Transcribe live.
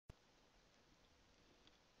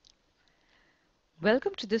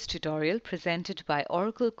Welcome to this tutorial presented by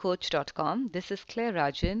oraclecoach.com. This is Claire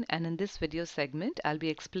Rajan, and in this video segment I'll be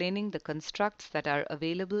explaining the constructs that are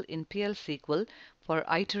available in PL SQL for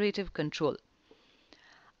iterative control.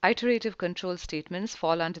 Iterative control statements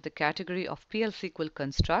fall under the category of PL SQL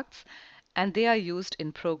constructs, and they are used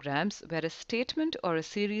in programs where a statement or a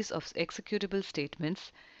series of executable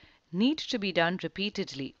statements need to be done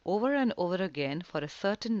repeatedly over and over again for a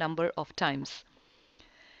certain number of times.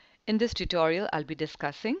 In this tutorial, I'll be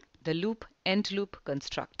discussing the loop end loop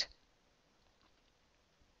construct.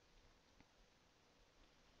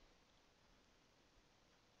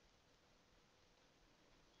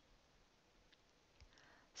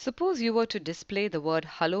 Suppose you were to display the word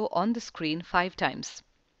hello on the screen 5 times.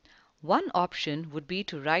 One option would be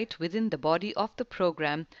to write within the body of the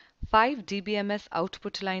program 5 DBMS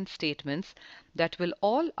output line statements that will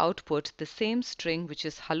all output the same string, which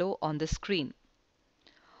is hello, on the screen.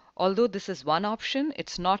 Although this is one option,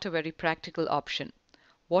 it's not a very practical option.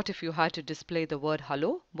 What if you had to display the word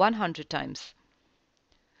hello 100 times?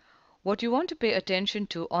 What you want to pay attention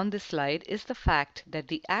to on this slide is the fact that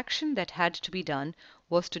the action that had to be done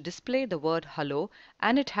was to display the word hello,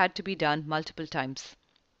 and it had to be done multiple times.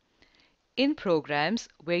 In programs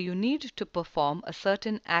where you need to perform a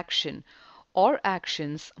certain action or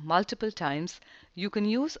actions multiple times, you can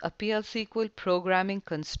use a PL SQL programming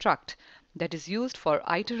construct that is used for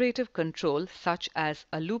iterative control, such as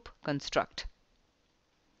a loop construct.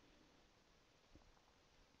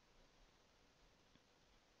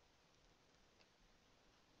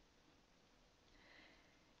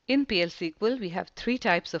 In PL SQL, we have 3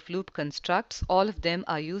 types of loop constructs. All of them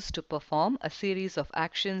are used to perform a series of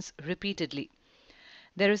actions repeatedly.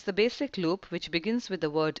 There is the basic loop, which begins with the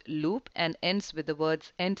word loop and ends with the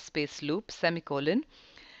words end space loop, semicolon.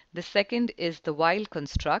 The second is the while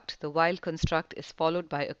construct. The while construct is followed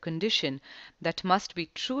by a condition that must be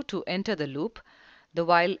true to enter the loop. The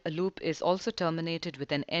while loop is also terminated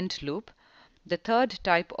with an end loop. The third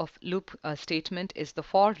type of loop statement is the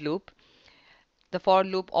for loop. The for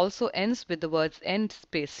loop also ends with the words end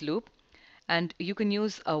space loop, and you can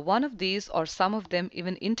use one of these or some of them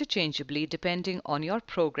even interchangeably depending on your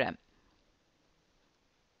program.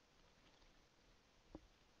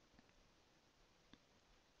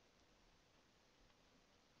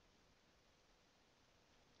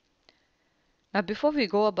 Now, before we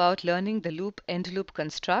go about learning the loop end loop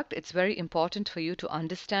construct, it's very important for you to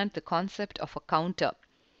understand the concept of a counter.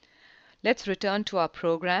 Let's return to our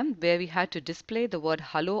program where we had to display the word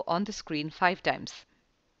hello on the screen 5 times.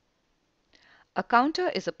 A counter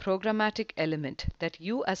is a programmatic element that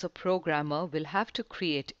you as a programmer will have to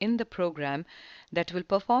create in the program that will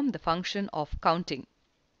perform the function of counting.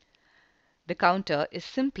 The counter is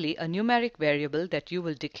simply a numeric variable that you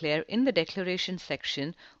will declare in the declaration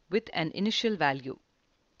section with an initial value.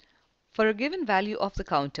 For a given value of the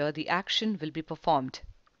counter, the action will be performed.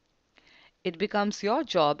 It becomes your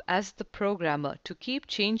job as the programmer to keep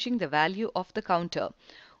changing the value of the counter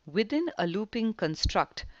within a looping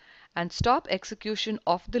construct and stop execution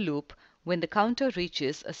of the loop when the counter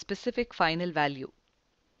reaches a specific final value.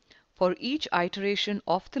 For each iteration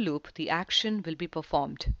of the loop, the action will be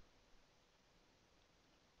performed.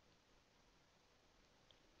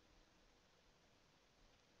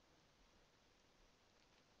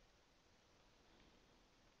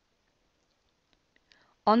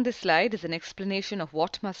 On this slide is an explanation of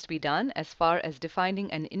what must be done as far as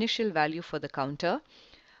defining an initial value for the counter,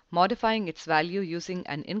 modifying its value using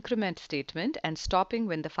an increment statement, and stopping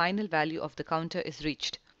when the final value of the counter is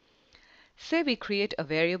reached. Say we create a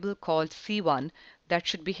variable called C1 that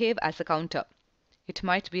should behave as a counter. It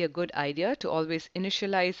might be a good idea to always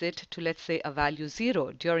initialize it to, let's say, a value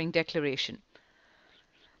 0 during declaration.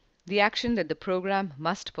 The action that the program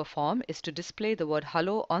must perform is to display the word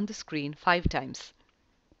hello on the screen 5 times.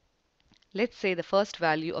 Let's say the first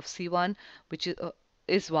value of C1, which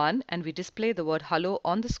is 1, and we display the word hello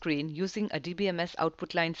on the screen using a DBMS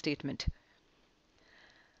output line statement.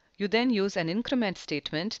 You then use an increment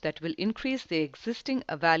statement that will increase the existing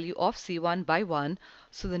value of C1 by 1,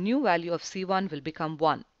 so the new value of C1 will become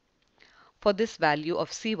 1. For this value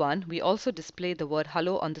of C1, we also display the word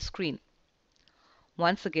hello on the screen.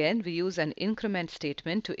 Once again, we use an increment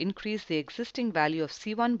statement to increase the existing value of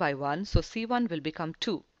C1 by 1, so C1 will become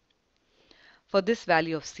 2. For this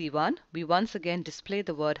value of C1, we once again display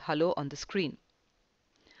the word hello on the screen.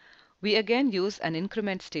 We again use an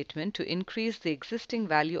increment statement to increase the existing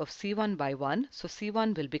value of C1 by 1, so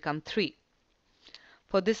C1 will become 3.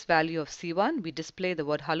 For this value of C1, we display the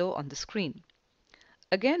word hello on the screen.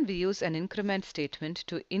 Again, we use an increment statement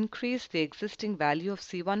to increase the existing value of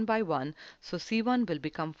C1 by 1, so C1 will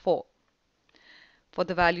become 4. For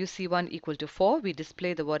the value C1 equal to 4, we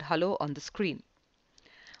display the word hello on the screen.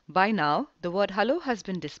 By now, the word hello has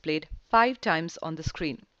been displayed 5 times on the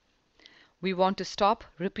screen. We want to stop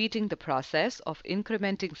repeating the process of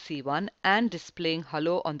incrementing C1 and displaying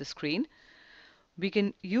hello on the screen. We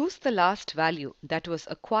can use the last value that was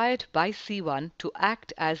acquired by C1 to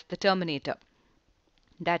act as the terminator.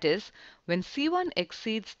 That is, when C1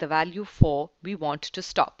 exceeds the value 4, we want to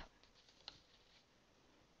stop.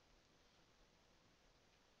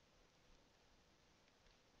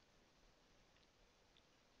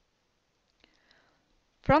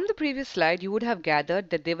 From the previous slide, you would have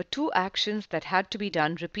gathered that there were two actions that had to be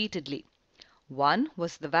done repeatedly. One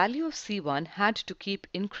was the value of C1 had to keep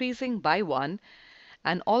increasing by 1,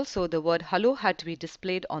 and also the word hello had to be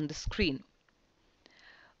displayed on the screen.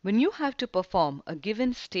 When you have to perform a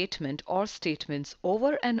given statement or statements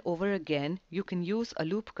over and over again, you can use a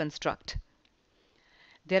loop construct.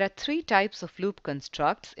 There are 3 types of loop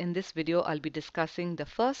constructs. In this video, I'll be discussing the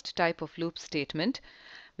first type of loop statement,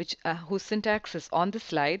 whose syntax is on the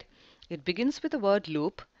slide. It begins with the word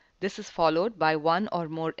loop. This is followed by one or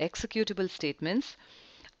more executable statements.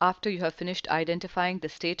 After you have finished identifying the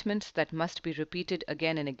statements that must be repeated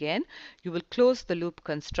again and again, you will close the loop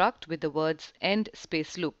construct with the words end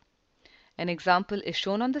space loop. An example is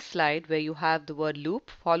shown on the slide where you have the word loop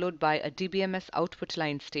followed by a DBMS output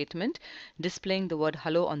line statement displaying the word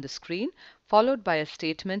hello on the screen, followed by a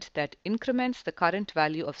statement that increments the current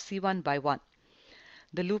value of C1 by 1.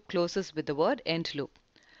 The loop closes with the word end loop.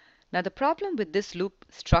 Now the problem with this loop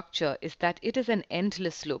structure is that it is an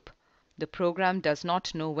endless loop. The program does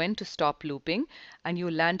not know when to stop looping, and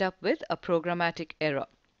you land up with a programmatic error.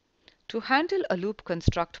 To handle a loop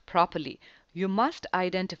construct properly, you must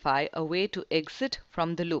identify a way to exit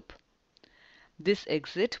from the loop. This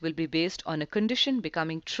exit will be based on a condition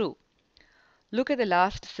becoming true. Look at the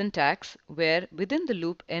last syntax where within the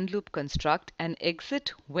loop end loop construct an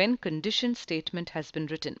exit when condition statement has been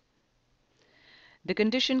written. The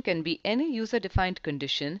condition can be any user-defined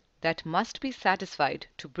condition that must be satisfied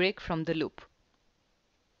to break from the loop.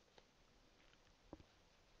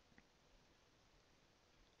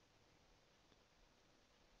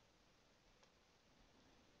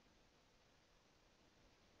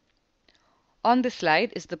 On the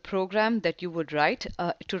slide is the program that you would write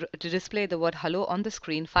to display the word hello on the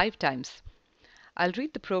screen 5 times. I'll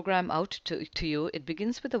read the program out to you. It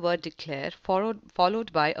begins with the word declare,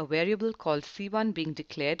 followed by a variable called C1 being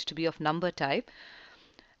declared to be of number type.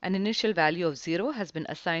 An initial value of 0 has been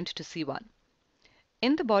assigned to C1.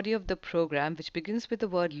 In the body of the program, which begins with the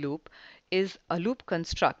word loop, is a loop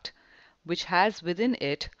construct, which has within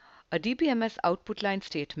it a DBMS output line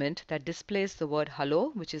statement that displays the word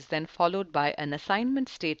hello, which is then followed by an assignment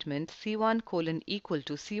statement C1 colon equal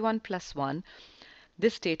to C1 plus 1.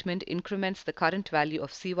 This statement increments the current value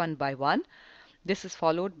of C1 by 1. This is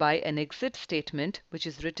followed by an exit statement, which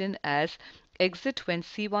is written as exit when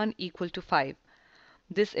C1 equal to 5.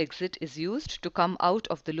 This exit is used to come out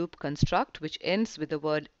of the loop construct, which ends with the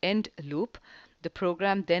word end loop. The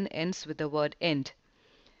program then ends with the word end.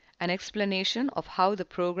 An explanation of how the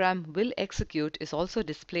program will execute is also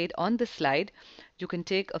displayed on the slide. You can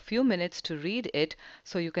take a few minutes to read it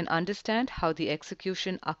so you can understand how the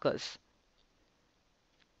execution occurs.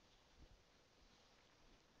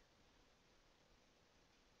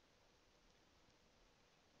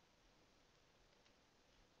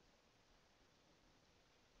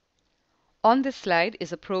 On this slide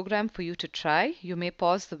is a program for you to try. You may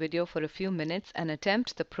pause the video for a few minutes and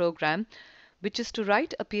attempt the program, which is to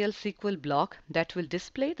write a PL SQL block that will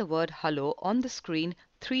display the word hello on the screen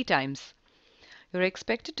 3 times. You're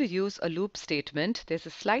expected to use a loop statement. There's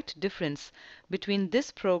a slight difference between this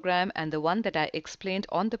program and the one that I explained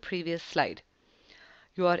on the previous slide.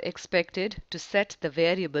 You are expected to set the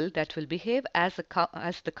variable that will behave as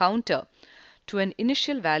the counter to an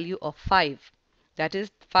initial value of 5. That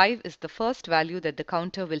is, 5 is the first value that the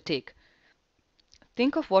counter will take.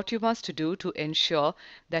 Think of what you must do to ensure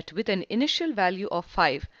that with an initial value of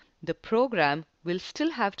 5, the program will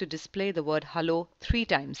still have to display the word hello 3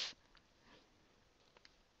 times.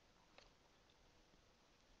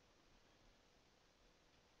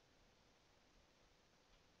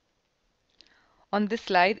 On this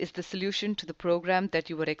slide is the solution to the program that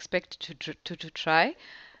you were expected to try.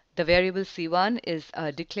 The variable C1 is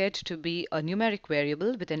declared to be a numeric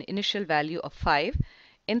variable with an initial value of 5.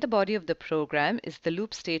 In the body of the program is the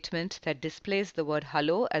loop statement that displays the word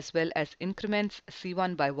hello as well as increments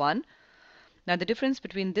C1 by 1. Now the difference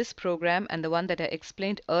between this program and the one that I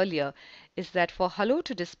explained earlier is that for hello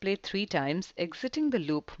to display 3 times, exiting the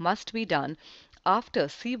loop must be done after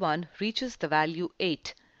C1 reaches the value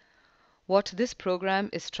 8. What this program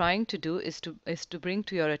is trying to do is to bring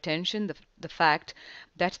to your attention the fact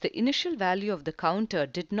that the initial value of the counter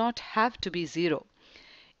did not have to be 0.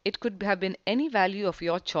 It could have been any value of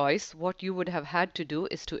your choice. What you would have had to do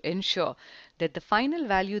is to ensure that the final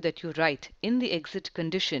value that you write in the exit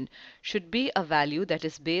condition should be a value that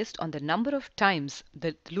is based on the number of times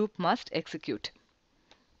the loop must execute.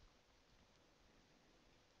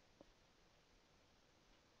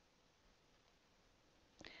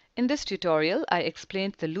 In this tutorial, I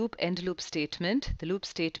explained the loop end loop statement. The loop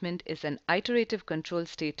statement is an iterative control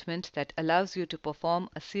statement that allows you to perform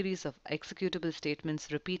a series of executable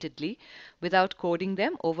statements repeatedly without coding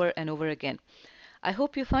them over and over again. I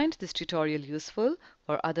hope you find this tutorial useful.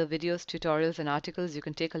 For other videos, tutorials, and articles, you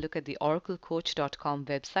can take a look at the oraclecoach.com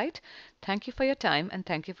website. Thank you for your time and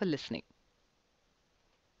thank you for listening.